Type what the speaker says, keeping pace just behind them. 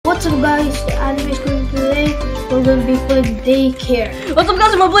guys, the anime screen today. We're gonna be playing Daycare. What's up,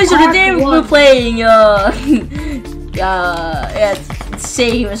 guys? I'm playing. So today we're playing yeah, it's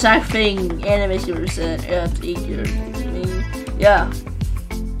same exact thing. Anime series and Daycare. Yeah.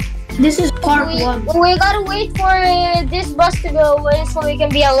 This is part 1. We gotta wait for this bus to go away so we can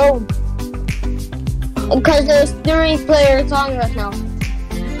be alone. Because there's 3 players on right now.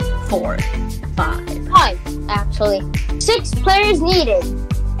 4, 5. 5, actually. 6 players needed.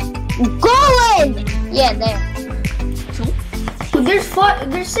 Go in! Yeah, there.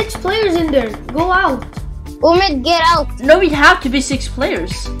 There's 6 players in there. Go out. Umid, get out. No, we have to be 6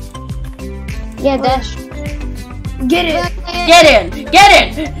 players. Yeah, Dash. Get it. Get in!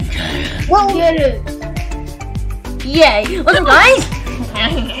 Get in! Well, Get it. Yay! What's up, guys?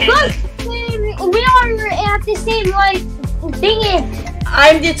 look, we are at the same, like, thingy.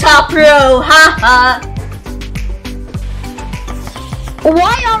 I'm the top pro, haha!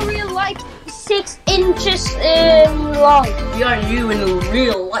 Why are we, like, 6 inches long? We are you in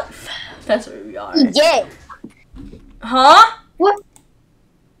real life. That's what we are. Yeah. Huh?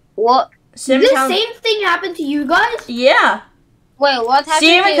 What? Same Did the account. same thing happen to you guys? Yeah. Wait, what happened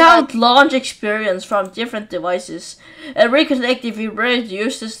Same to you, account launch experience from different devices. And reconnect if you ready to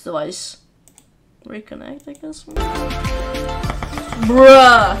use this device. Reconnect, I guess.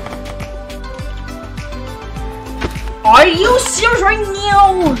 Bruh. Are you serious right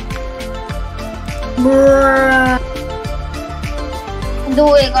now? Bruh. Do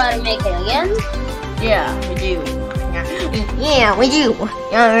we gotta make it again? Yeah, we do. Yeah, we do.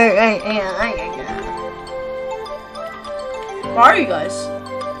 Where are you guys?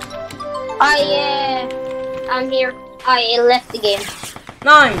 I'm here. I left the game.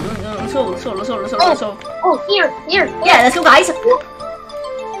 Nine. So. Oh, here. Yeah, let's go, guys.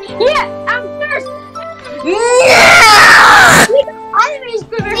 Yeah, I'm first. Yeah! Enemy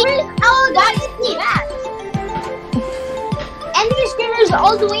screamers. Oh, guys, see that. Enemy screamers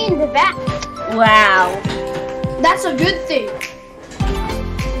all the way in the back. Wow. That's a good thing.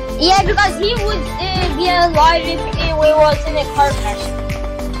 Yeah, because he would be alive if we was in a car crash.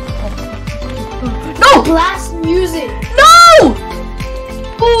 No! Blast music. No!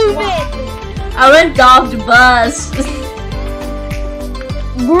 Move it, I went down the bus.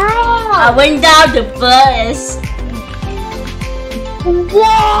 bro. I went down the bus.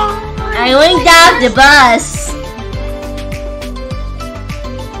 What? I went down the bus.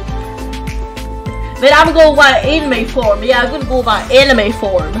 But I'm going by anime form. Yeah, I'm gonna go by anime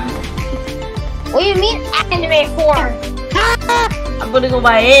form. What do you mean anime form? I'm gonna go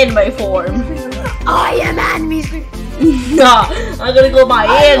by anime form. I am anime screen. No, I'm gonna go by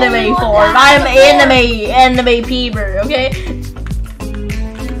anime form. I'm anime peever, okay?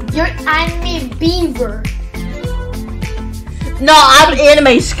 You're anime beaver. No, I'm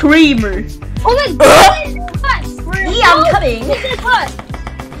anime screamer. Oh my god! Bus. Yeah, I'm coming. Go in the bus.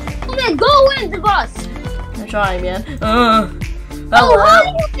 Oh my, go in the bus. I'm trying, man. Oh,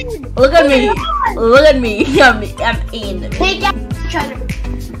 Look at me. Look at me. I'm anime. Take out.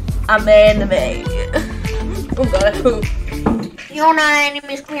 I'm anime. Oh god. You're not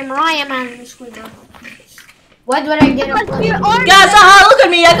anime screamer. I am anime screamer. What would I get up? Guys, look at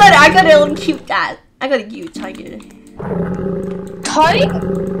me. I got a little cute cat. I got a cute tiger. Tiger?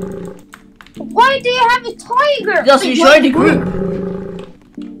 Why do you have a tiger? Because you joined the group.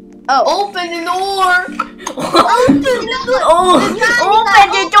 Oh. Open the door. Open the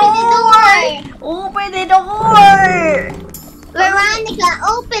door. Open the door. Veronica,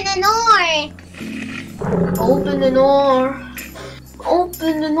 open the door. Open the door.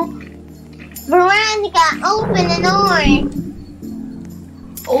 Open the door. Veronica, open the door.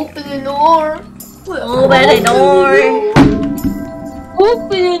 Open the door. Open the door.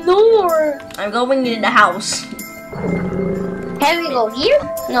 Open the door. I'm going in the house. Can we go here?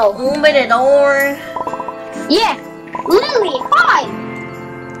 No. Open the door. Yeah. Lily, hi.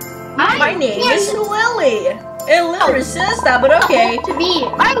 My name is Lily. It literally says that, but okay. To be.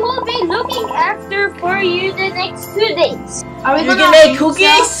 I will be looking after for you the next 2 days. Are we You gonna can make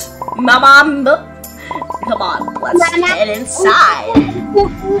cookies? Mama. Come on, let's get inside.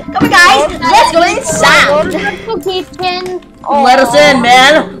 Come on, guys, let's go inside. Let us in,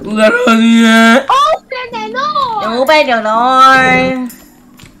 man. Let us in. Open the door. Open the door.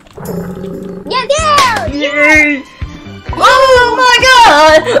 Yeah, there. Yay. Oh my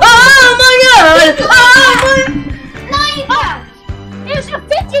god! Oh my god! Oh Naima, there's a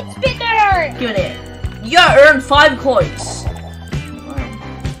fidget spinner. Give it. You earned 5 coins.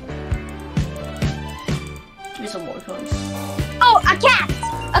 Give me some more coins. Oh, a cat.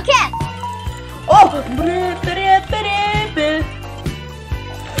 A cat. Oh!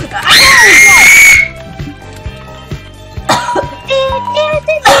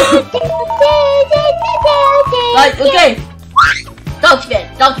 Guys, okay.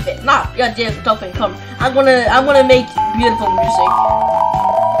 Doggyfan. Nah, goddamn, Doggyfan, come. I'm gonna make beautiful music.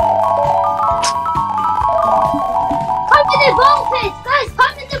 Come to the ball pit, guys.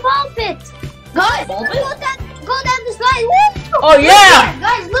 Come to the ball pit, guys. Ball pit? Go down the slide. Woo! Oh yeah.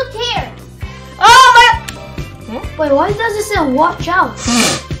 Guys, look here. Oh my. Wait, why does it say watch out?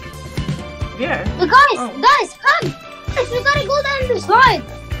 Yeah. Guys, come. Guys, we gotta go down the slide.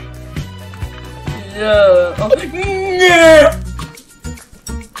 Yeah. Oh. Yeah.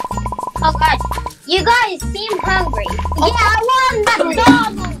 Oh, guys. You guys seem hungry. Yeah, I want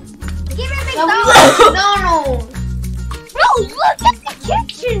McDonald's. Give me McDonald's. No. Bro, look at the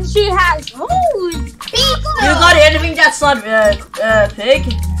kitchen she has. Holy pizza. You got anything that's not pig?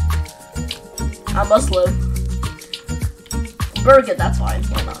 I must live. Burger, that's fine.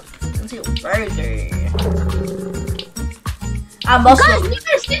 Why not? Let's see a burger. I must Guys, live. we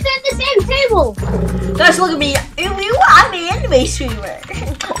gotta sit at the same table. Guys, look at me. I'm the anime streamer.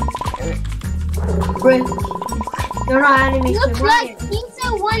 Rick, you're not anime Looks streamer. like pizza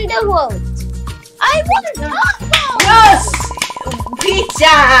won the vote. I want taco. Yes!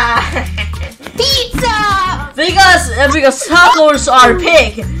 Pizza! Pizza. Because tacos are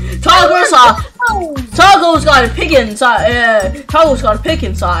pig. Tacos got a pig inside. Tacos got a pig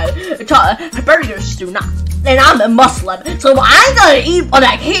inside. Burgers do not. And I'm a Muslim, so I'm gonna eat all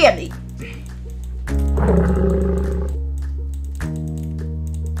that candy.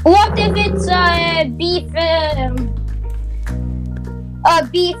 What if it's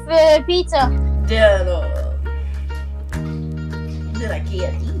beef pizza? Then I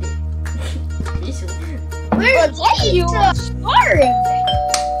can't eat it. Where's pizza?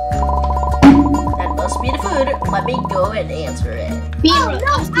 That must be the food. Let me go and answer it. Oh,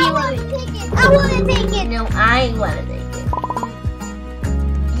 no, I want to take it. I want to take it. No, I want to take it.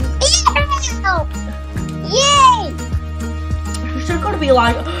 Yay! Is there gonna be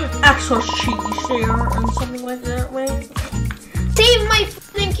like extra cheese there and something like that, right? Save my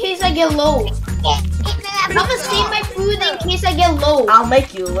food in case I get low. I'm gonna save my food in case I get low. I'll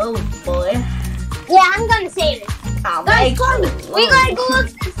make you low, boy. Yeah, I'm gonna save it. I'll Guys, make come. you We low. gotta go up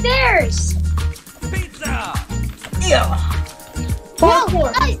the stairs. Yeah.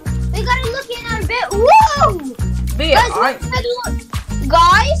 Whoa, guys, we gotta look in our bed. Whoa! Be Guys, alright. we gotta look.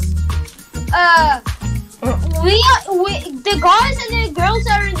 Guys, the guys and the girls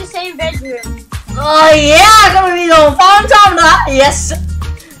are in the same bedroom. Oh yeah, gonna be no fun time now. Yes.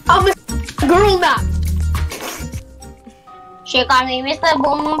 I'm a girl now. She called me Mr.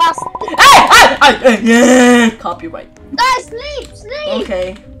 Bombastic. Hey! Yeah. Copyright. Guys, sleep.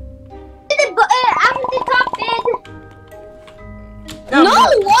 Okay. I'm in the top bed. No. I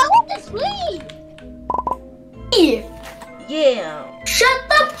want to sleep. Yeah. Shut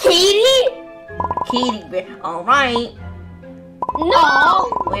up, Katie. Katie bear. Alright. No.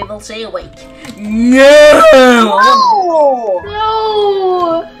 We will say awake. No. No.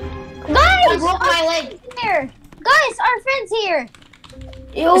 No. I Guys, broke my leg. here. Guys, our friend's here.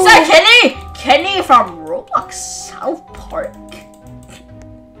 Ew. Is that Kenny? Kenny from Roblox South Park.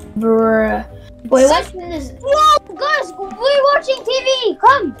 Bruh. Wait, what's this? Whoa, guys, we're watching TV.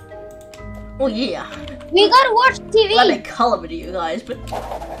 Come. Oh yeah. We gotta watch TV. Let me color with you guys, but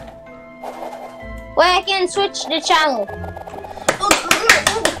Wait, I can switch the channel.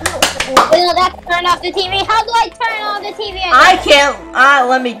 Will that turn off the TV? How do I turn on the TV? I can't.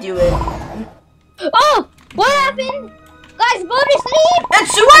 Let me do it. Oh, what happened? Guys, go to sleep.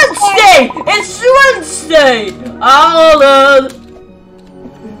 It's Wednesday. It's Wednesday. Oh,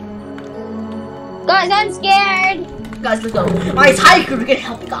 Guys, I'm scared. guys, let's go. My tiger can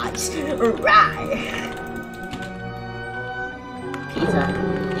help, guys. Alright. Pizza.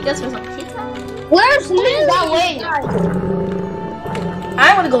 You guys want some pizza? Where's Lily? that way? I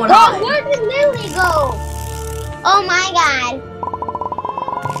want to go in Oh, high. where did Lily go? Oh my god.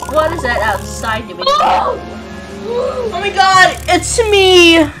 What is that outside doing? Oh, Oh my god, it's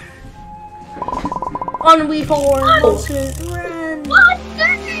me! On we four. What's this?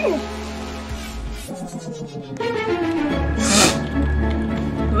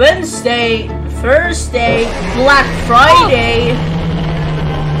 Wednesday, Thursday, Black Friday.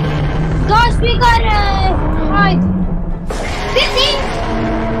 Guys, we gotta hide. Lily!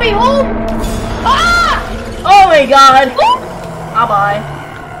 Stay home. Ah! Oh my god. Bye bye.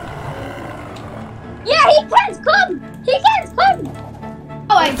 Yeah, he can't come. He can't come.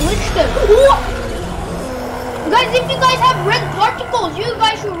 Oh, I glitched him. Guys, if you guys have red particles, you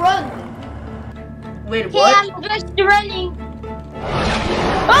guys should run. Wait, Okay, what? I'm just running.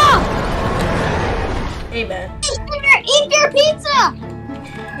 Ah! Hey, man. Eat your pizza!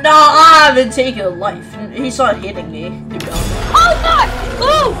 No, I haven't taken a life. He started hitting me. To be honest. Oh, God!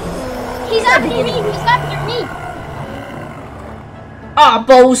 Oh! He's after me! He's after me! Ah,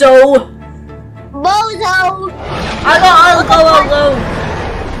 bozo! Bozo! I'll go alone.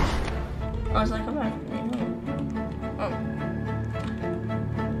 I was like, come on.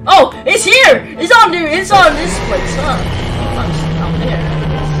 Oh, it's here! It's on there. It's on this place, huh? It's down there.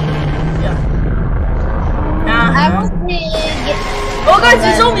 Yeah. I don't think. Oh, guys,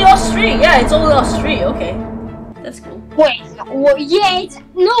 it's only us three. Yeah, it's only us three. Okay, that's cool. Wait, yeah, it's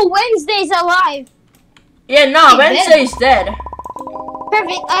no Wednesday's alive. Yeah, no, Wednesday's dead.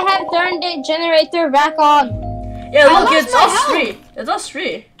 Perfect. I have turned the generator back on. Yeah, look, it's us three. It's us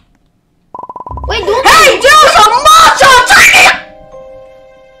three. Wait, don't. Hey, there's a monster!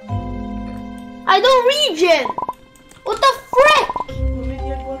 I don't regen. What the frick?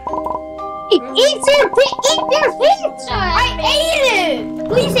 Eat their pizza! I ate it.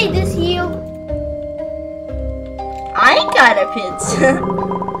 Please say this heal. I ain't got a pizza.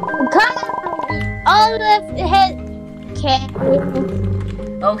 Come on, all of the head.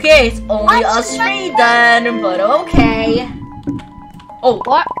 Okay, it's only us three then, but okay. Oh,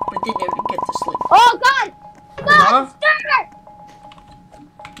 What? we didn't even get to sleep. Oh God! Huh? Start!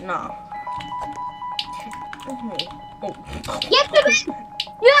 No. Oh. Get to bed!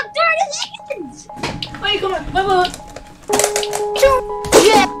 You have 30 seconds! Wait, come on. Bye-bye.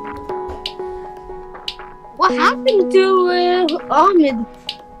 Yeah. What happened to Ahmed?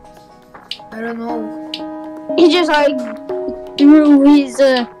 I don't know. He just like threw his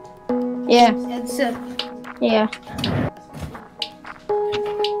yeah. That's it. Yeah.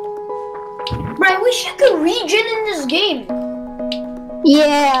 Bro, I wish you could regen in this game.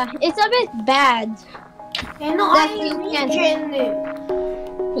 Yeah, it's a bit bad. I know That I you can- regen it.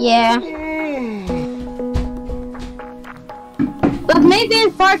 Yeah. But maybe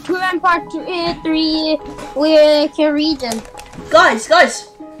in part 2 and part 3 we can read them. Guys.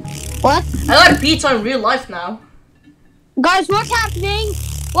 What? I got a pizza in real life now. Guys, what's happening?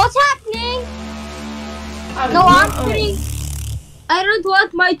 What's happening? No, I'm kidding. I don't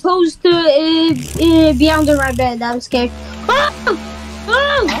want my toes to be under my bed. I'm scared. Ah!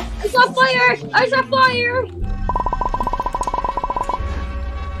 Ah! I saw fire! I saw fire!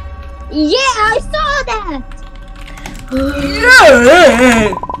 Yeah, I saw that!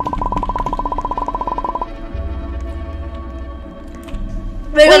 Yeah.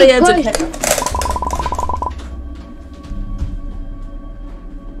 We're gonna get to catch up.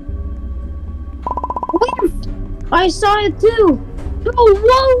 I saw it too! Oh,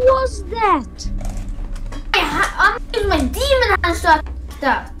 what was that? I'm using my demon hands to attack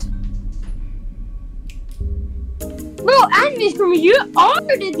that. Bro, Andrew, you are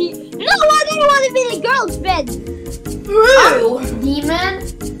the demon. No, I don't want to be the girl's bed. Demon?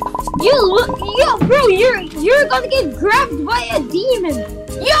 Bro, you're gonna get grabbed by a demon.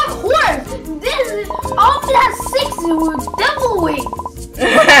 Yeah, of course. This Alfred has 6 devil wings.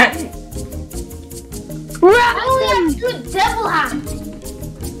 I only have 2 devil hands.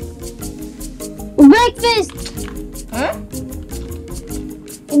 Breakfast. Huh?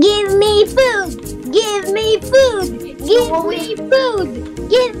 Give me food. Give me food. Give me food.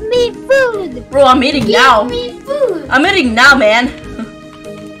 Give me food. Bro, I'm eating now. Give me food. I'm eating now, man.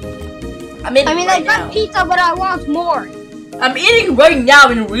 I'm eating I right got now. pizza, but I want more. I'm eating right now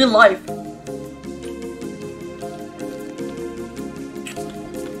in real life.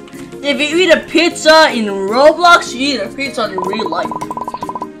 If you eat a pizza in Roblox, you eat a pizza in real life.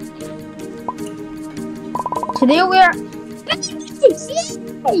 Today we're pancakes.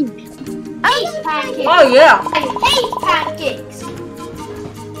 Yay! I hate pancakes. Oh yeah. I hate pancakes.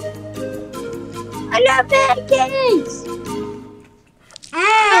 I love pancakes. I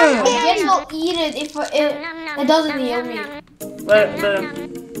guess I'll eat it if it doesn't heal me. But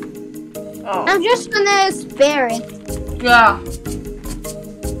oh I'm just gonna spare it. yeah.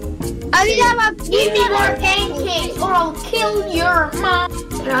 I mean, Give me more pancakes, or I'll kill your mom,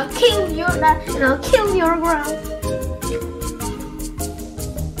 and I'll kill your dad, and I'll kill your grandma.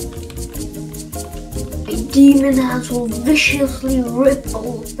 A demon hands will viciously rip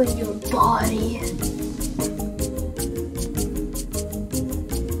open your body.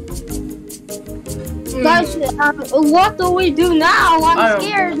 Guys, what do we do now? I I'm don't-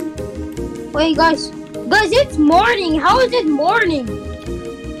 scared. Wait, guys, it's morning. How is it morning?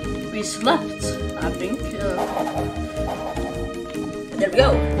 We slept, I think. There we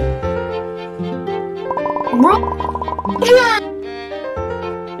go.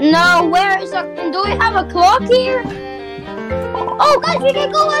 No, where is a? Do we have a clock here? Oh, guys, we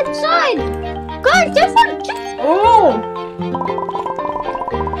can go outside. Guys, different. Oh!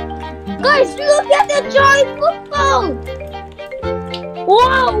 Guys, look at the giant football.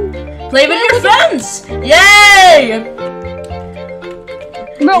 Wow. Play with your friends! Yay!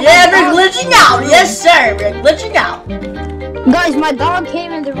 Bro, Yeah, we're glitching out! Yes, sir! We're glitching out! guys, my dog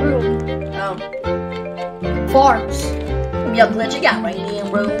came in the room. Farts. We are glitching out right in the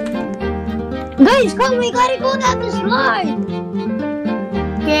room. Guys, come, we gotta go down the slide.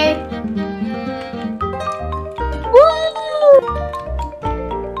 Okay. Woo!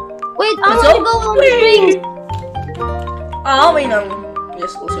 Wait, I Let's wanna go. go on the swings. Oh, wait,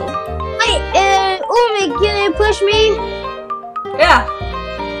 yes, also. Wait, Umi, can you push me? Yeah.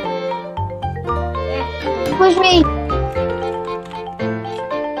 Push me.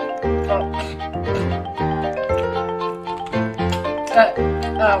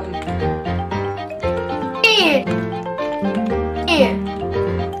 Here. Here.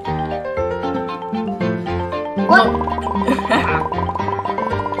 What?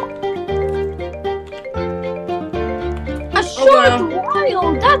 A short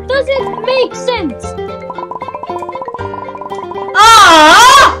while? That doesn't make sense.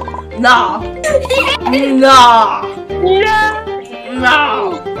 Ah! No. No.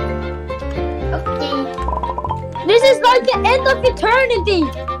 No. Okay. This is like the end of eternity.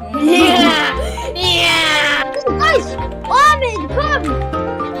 Yeah. Yeah. Guys, Ahmed, come.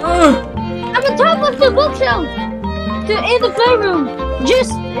 I'm on top of the bookshelf. In the playroom.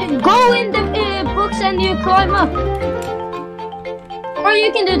 Just go in the books and you climb up. Or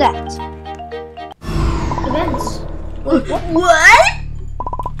you can do that. Events. What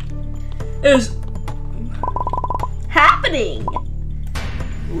is happening?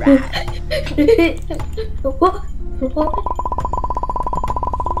 What?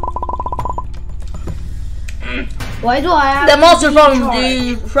 Why do I have The monster to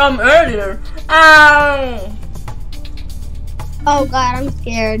be from earlier. Oh god, I'm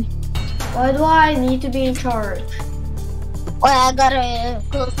scared. Why do I need to be in charge? Well, I gotta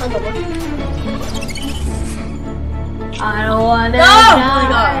close the door. I don't wanna Oh my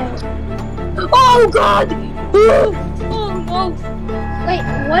die. Oh god! Oh no! Wait,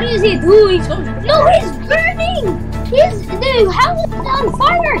 what is he doing? No, he's burning! The house is on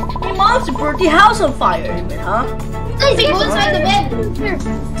fire! The monster put the house on fire, huh? Guys, Go inside the bed.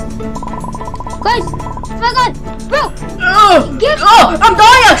 Guys, oh my god, bro! Oh, I'm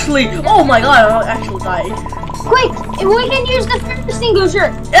dying actually! Oh my god, I'm actually dying. Quick, we can use the fire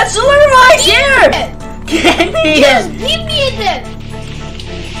extinguisher. It's literally right here! Give me Yes, it! give me it.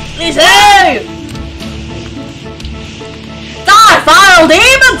 Please, hey! Die, vile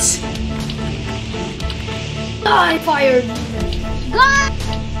demons! Die, fire. God!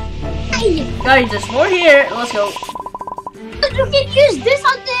 Guys, there's more here. Let's go. You can use this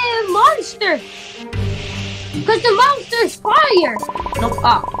on the monster. Because the monster's fire. Nope.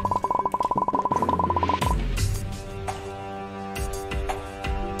 Ah.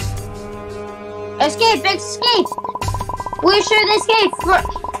 Escape, escape. We should escape.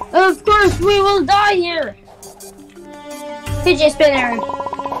 Of course, we will die here. Fidget spinner.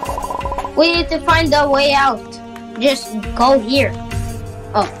 We need to find a way out. Just go here.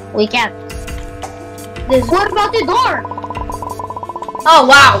 Oh, we can't. What about the door? Oh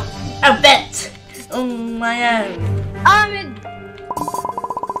wow! A vent! Oh man.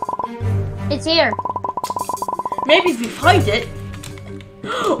 It's here. Maybe if we find it,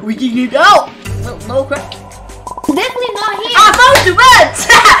 we can get out! No crap. Definitely not here. I found the vent!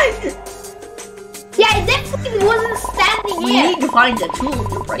 Yeah, it definitely wasn't standing We here. need to find the tool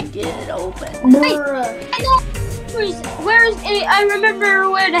to break it open. Wait, I know. Where is it? I remember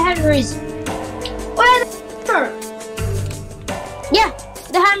where the hammer is. Where the Yeah,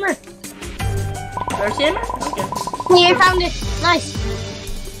 the hammer. Where's the hammer? Okay. Here, found it. Nice.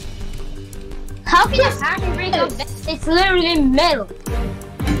 How can a hammer break a vent? It's literally metal.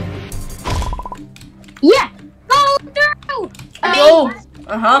 Yeah. Go through. Go!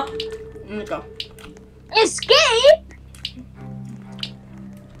 Uh-huh. Let's go. Escape.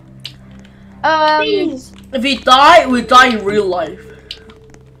 Please. If we die, we die in real life.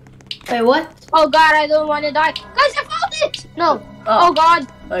 Wait, what? Oh god, I don't want to die. Guys, I found it. No. Oh. Oh god.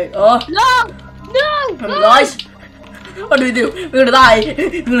 Wait, No. No. guys, what do we do? We're gonna die.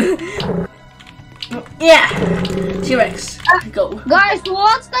 Yeah. T-Rex, go. Guys,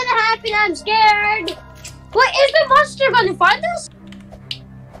 what's gonna happen? I'm scared. Wait, is the monster gonna find us?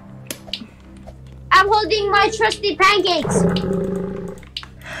 I'm holding my trusty pancakes.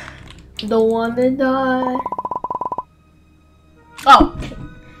 Don't wanna die. Oh.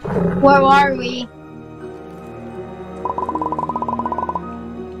 Where are we?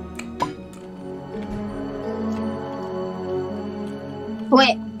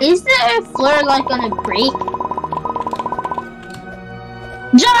 Wait, is the floor like gonna break?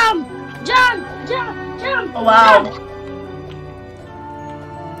 Jump! Jump! Jump! Jump! Oh, wow.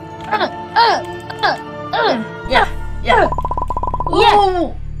 Yeah. Yeah.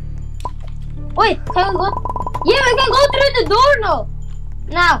 Ooh. Wait, can we go? Yeah, we can go through the door now.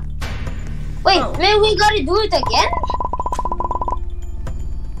 Now. Wait, Oh. maybe we gotta do it again?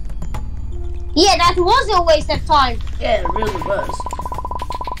 Yeah, that was a waste of time. Yeah, it really was.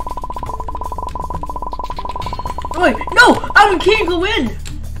 Wait, no! I can't go in!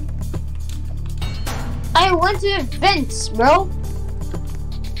 I went to the vents, bro.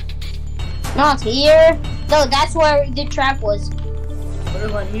 Not here. No, that's where the trap was. What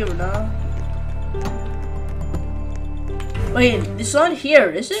about here now? Wait, it's not here,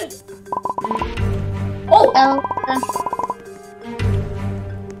 is it? Oh!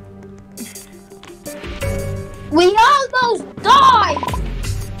 We almost died!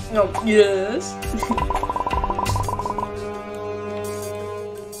 No, yes.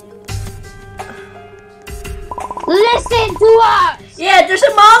 Listen to us! Yeah, there's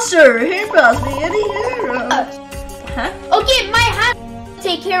a monster! Here, boss, man, here. Huh? Okay, my hand will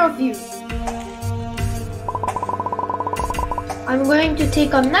take care of you. I'm going to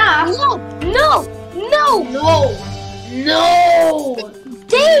take a nap. No! No! No! No! No!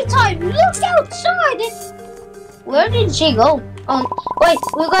 Daytime! Look outside! Where did she go? Oh, wait,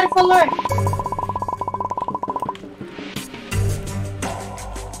 we gotta follow her.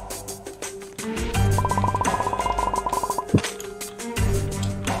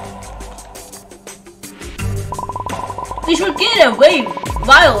 We should get away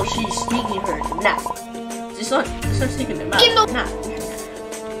while she's taking her nap. It's not taking a nap.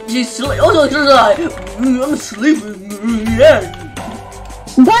 She's like, I'm sleeping. Yeah.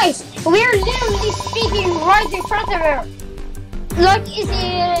 Guys, we're literally speaking right in front of her. Like,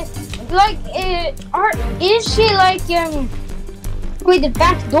 is she like, with the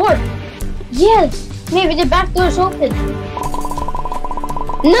back door? Yes, maybe the back door's open.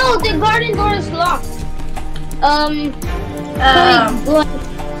 No, the garden door is locked.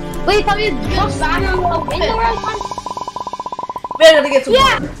 Wait, can we just through a window or something? We're gonna get some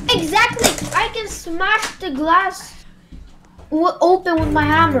water. Exactly. I can smash the glass open with my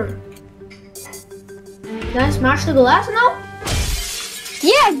hammer. Can I smash the glass now?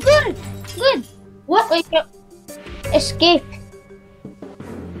 Yeah, good. What? Wait, no. Escape.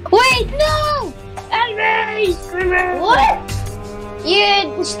 Wait, no! Elvis! What?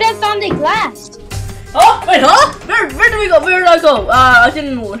 You stepped on the glass. Oh, wait, huh? Where do we go? Where did I go? I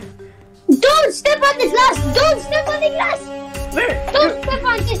didn't know. Don't step on the glass! Don't step on the glass! Where? Don't step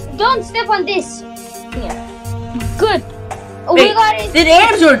on this! Don't step on this! Yeah. Good. Wait, We got it. did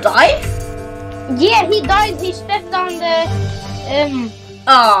Amsor die? Yeah, he died. He stepped on the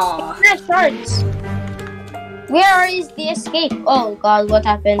Aww. glass shards. Where is the escape? Oh God, what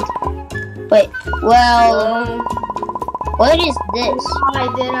happened? Wait. Well, what is this? Why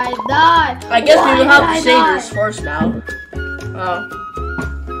did I die? I guess we will have Why to did I save die? this first now. Oh.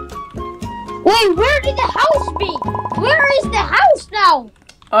 Wait, where did the house be? Where is the house now?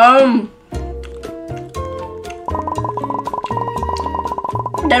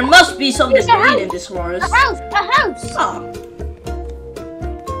 There must be something There's a to eat house. in this forest. A house! A house! Oh.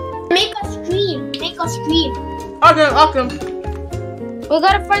 Make a stream. Make a stream. Okay. We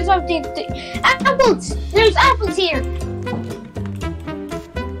gotta find something. Apples! There's apples here.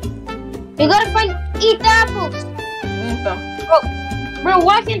 We gotta eat the apples. Okay. Bro,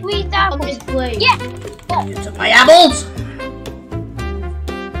 why can't we eat the On apples? this plate. Yeah. You took my apples.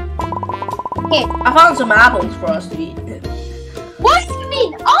 Okay. I found some apples for us to eat. What do you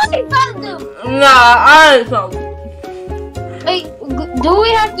mean? I found them. Nah, I found them. Wait, do we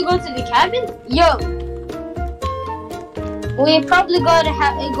have to go to the cabin? Yo. We probably gotta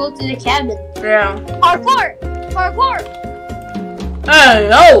go to the cabin. Yeah. Parkour! Hey,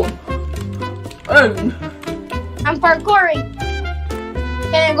 yo. I'm parkouring.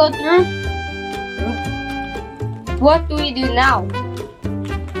 Can I go through? What do we do now?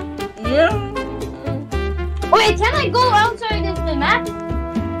 Yeah. Wait, can I go outside of the map?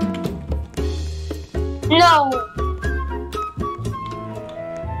 No.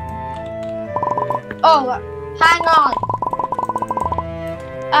 Oh, hang on.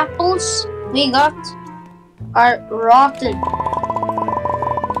 Apples we got are rotten.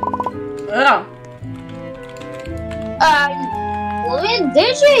 Yeah.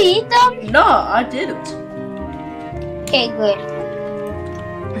 Did you eat them? No, I didn't. Okay, good.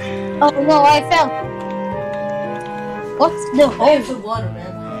 Oh no, I fell. What's the I hole? have some water,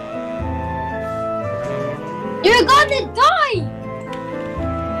 man. You're gonna die!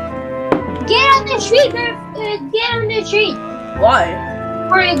 Get on the street, get on the street. Why?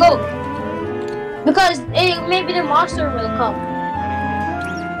 Where you go? Because maybe the monster will come.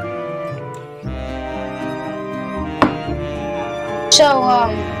 So,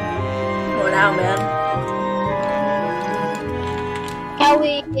 What now, man? can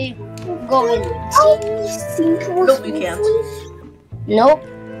we go in? Nope, you can't. Nope.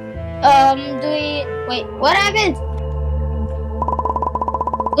 Do we... Wait, what happened?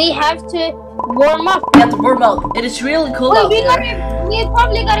 We have to warm up. We have to warm up. It is really cold out Wait, there. we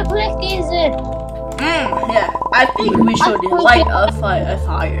probably gotta collect these. Yeah, I think we should light a fire.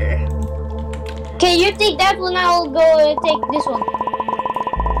 Okay, you take that one, I'll go take this one.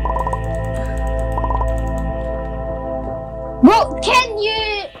 Bro, can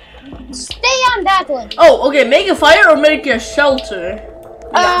you stay on that one? Oh, okay, make a fire or make a shelter?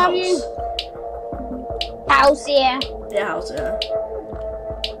 House, yeah. Yeah, house, yeah.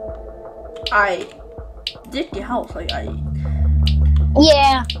 I did the house, like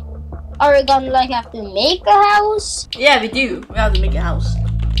Yeah. Are we gonna like have to make a house? Yeah, we do. We have to make a house.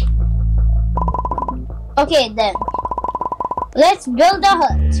 Okay then. Let's build a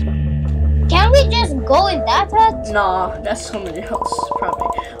hut. Can we just go in that hut? Nah, that's somebody else, probably.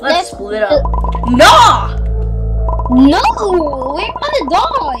 Let's split up. No! No! We're gonna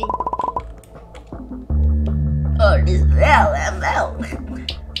die! Oh, this hell.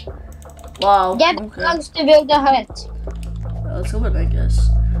 Wow. Get Okay. dogs to build a hut. Let's go in, I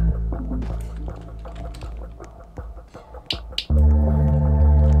guess.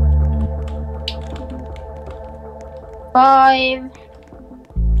 Five.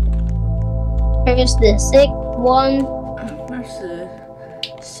 Here's the sixth one. Where's the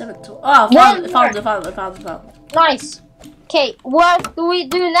 7th? Oh, I found it. Nice. Okay, what do we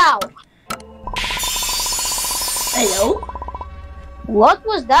do now? Hello? What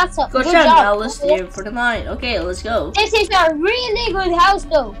was that? Good job, now let's stay for the night. Okay, let's go. This is a really good house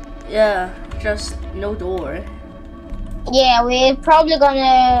though. Yeah, just no door. Yeah, we're probably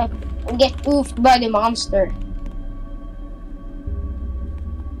gonna get oofed by the monster.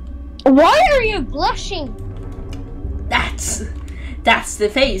 Why are you blushing? That's the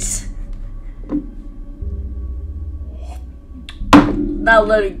face. Now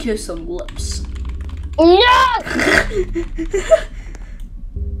let me kiss some lips. No!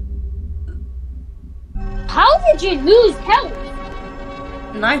 How did you lose health?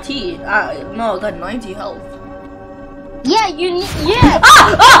 90. No, I got 90 health. Yeah, you need. Yeah.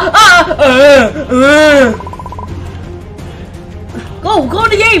 Go in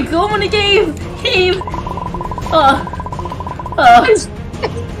the game. Go in the game.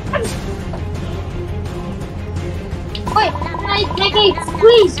 Wait, can I take it,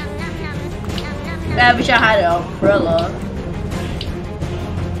 please? I wish I had an umbrella.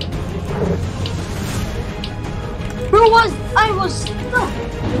 I was stuck.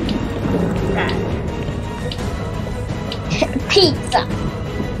 Pizza.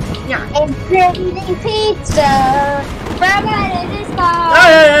 Yeah. I'm creating pizza.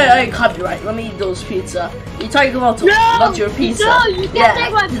 Hey, copyright. Let me eat those pizza. You're talking about your pizza. No, you can't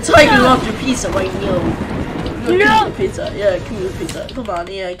take my pizza. You're talking about your pizza right now. No. Give me the pizza. Yeah, give me the pizza. Come on,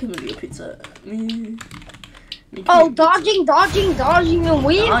 yeah, give me the pizza. Oh, dodging, and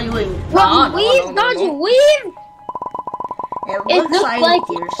weave. Weave, dodging, weave. It looks like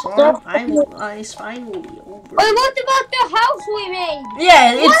your song is finally over. Wait, what about the house we made?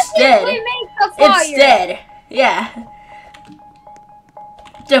 Yeah, it's dead. We make the fire? It's dead. Yeah.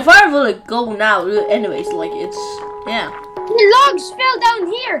 The fire will go now, anyways. Like it's yeah. The logs fell down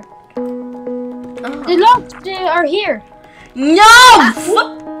here. The logs are here. No!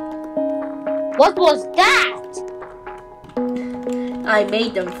 What was that? I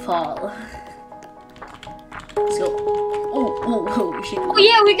made them fall. Let's go. Oh, shit. Oh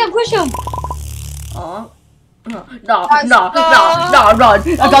yeah, we can push them. No, run.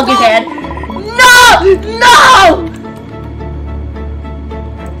 A doggy's head. No!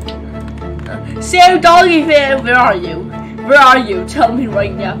 Sarah Doggy fan, where are you? Where are you? Tell me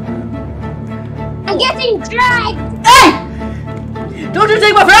right now. I'm getting dragged. Hey! Don't you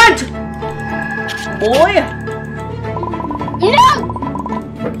take my friend! Boy!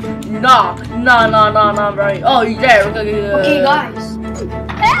 No, right. Oh, you're there. Okay, guys.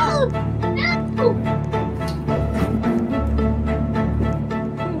 Help! No!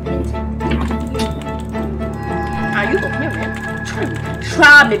 You go here, man.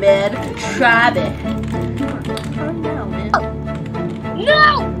 Try me, man. Try me. Calm down, man. No!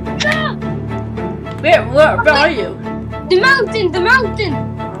 Where are you? The mountain!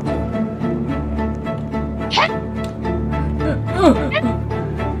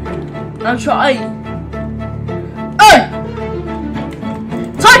 I'm trying. Hey!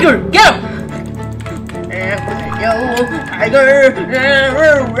 Tiger, get him! Yo, tiger!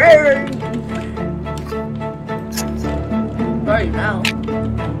 Where are you now?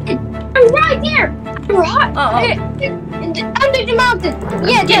 I'm right here! Right under the mountain!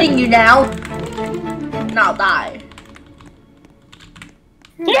 Yeah, I'm getting you now! Now die.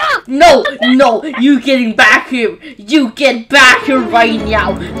 No! No, you getting back here! You get back here right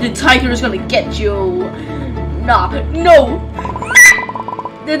now! The tiger is gonna get you! Nah, no!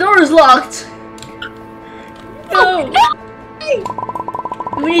 The door is locked! No!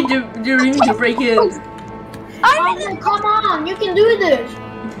 We need to break in. Oh, come on, you can do this.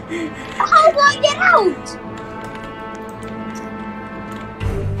 How do I get out?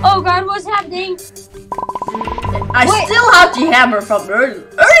 Oh god, what's happening? I still have the hammer from earlier.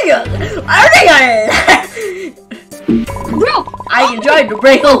 Bro! I can try to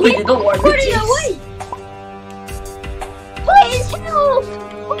break open the door. Put it away! Please help!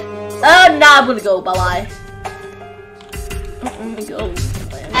 Nah, I'm gonna go. Bye-bye. I'm gonna go.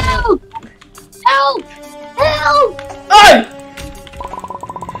 Help! Help! Help! Hey!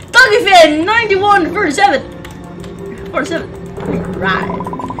 doggyfan69 47. Right.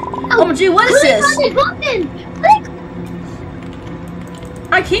 Oh my gee, what is this? Click on the button! Click!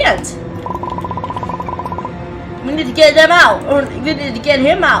 I can't. We need to get them out. Or we need to get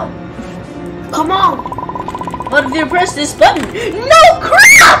him out. Come on. What if you press this button? No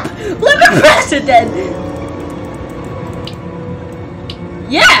crap! Let me press it then.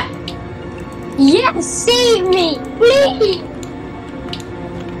 Yeah. Yeah, save me! Please!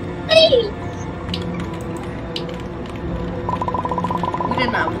 Please! We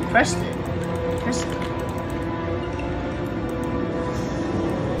did not. We pressed it. Press it.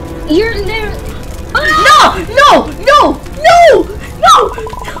 You're literally... No! No! No! No! No!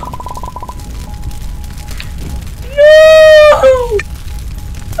 No!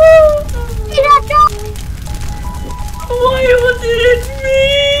 Why was it me?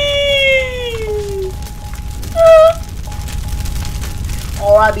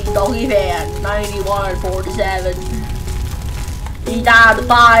 R.I.P. doggyfan91 47. He died of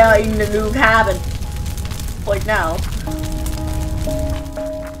fire in the new cabin. Wait now.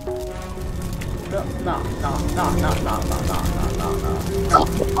 No.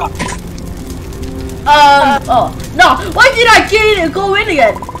 Oh no! Why did I get it? Go in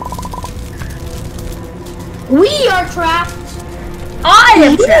again. We are trapped. I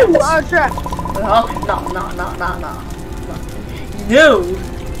am trapped. You are trapped. No. No.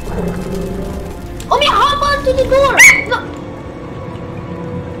 Oh, me hop onto the door.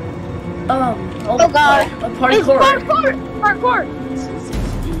 No. Oh god. Parkour. Parkour. This is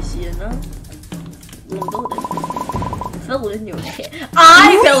easy enough. We'll go there. Fell in your cave.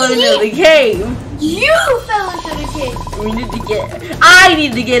 I fell into the cave. You fell into the cave. We need to get. I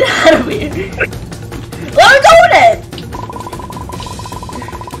need to get out of here. Let me go then.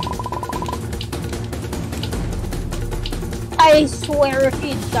 I swear if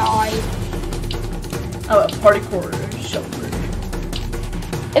you die. Oh, parkour. Shoulder.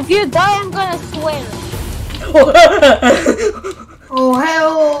 If you die, I'm gonna swear. Oh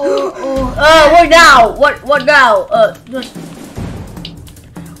hell! What now? What now?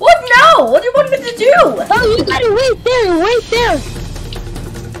 What now? What do you want me to do? Oh, you gotta wait there.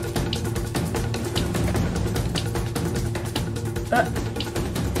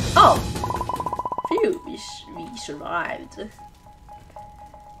 Phew, we survived.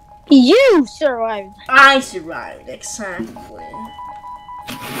 You survived. I survived, exactly.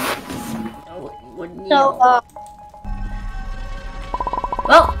 So,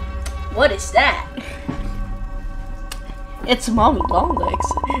 well, what is that? It's Mommy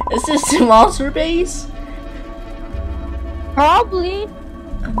Longlegs. Is this the monster base? probably.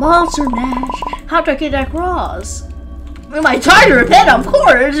 A monster Nash. How do I get across? With my tiger head, of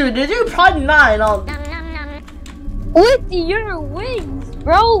course. Did you probably not on? With your wings,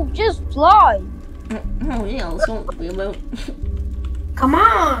 bro. Just fly. Oh yeah, let's go. Come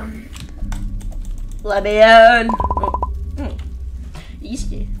on! Let me in.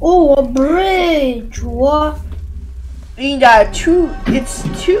 Easy. Oh, a bridge. What? We got two. It's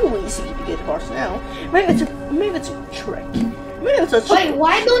too easy to get across now. Maybe it's a trick. Maybe it's a trick. Wait,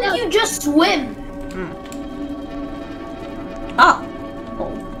 why don't you just swim? Ah.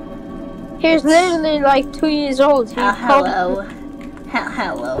 He's literally like 2 years old. Hello.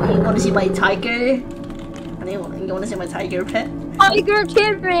 Hello. You want to see my tiger? You want to see my tiger pet? Tiger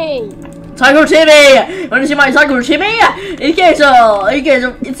Timmy. Tiger Timmy! You want to see my Tiger Timmy?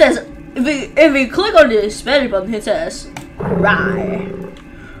 It says if we click on the Spanish button, it says right.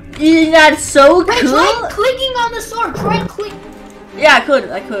 Isn't that so Wait, cool? try clicking on the sword. Try click. Yeah, I could.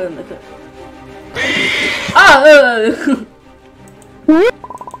 Oh! You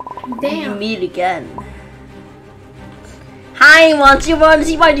Damn. meet again. Hi, want to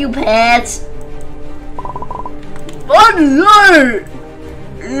see my new pets? Oh no!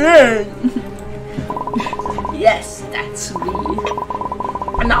 Yes, that's me.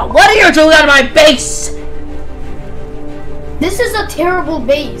 Now, what are you doing at my base? This is a terrible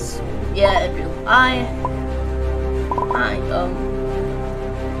base. Yeah,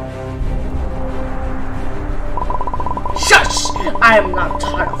 Shush! I am not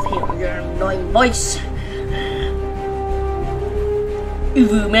tired of hearing your annoying voice.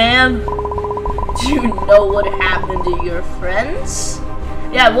 Uvu man, do you know what happened to your friends?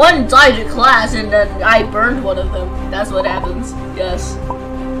 Yeah, one died in class and then I burned one of them. That's what happens. Yes.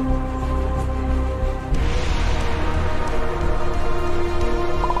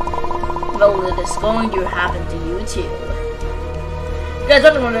 Well, it is going to happen to you too. You guys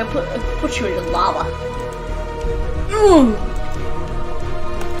don't want to put you in the lava.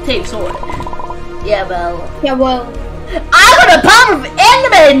 Take sword. Yeah, well. I got the power of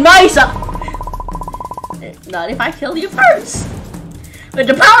anime in myself. Not if I kill you first. With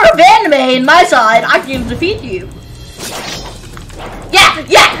the power of anime in my side, I can defeat you. Yeah.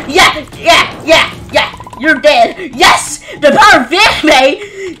 You're dead. Yes, the power of anime.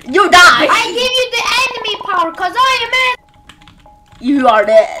 You die. I give you the enemy power, cause I am it. You are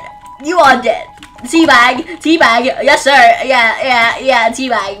dead. You are dead. Teabag. Yes, sir. Yeah.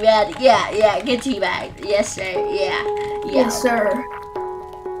 Teabag, man. Yeah. Get teabag. Yes, sir. Yeah. Yes, sir.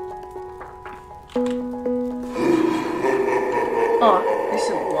 Oh, this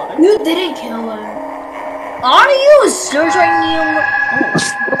is water. You didn't kill him. Are you searching him?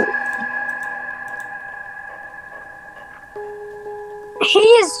 Oh. He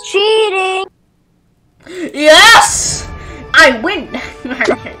is cheating. Yes! I win.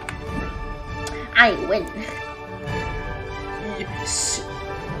 I win. Yes.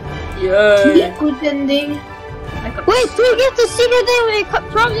 Yeah. Good ending. Wait, to get the secret thing, we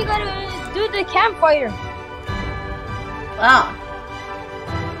probably gotta do the campfire. Wow.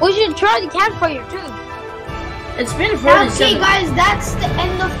 We should try the campfire too. It's been 47. Okay, guys, that's the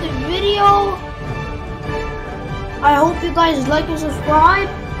end of the video. I hope you guys like and subscribe.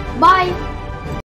 Bye.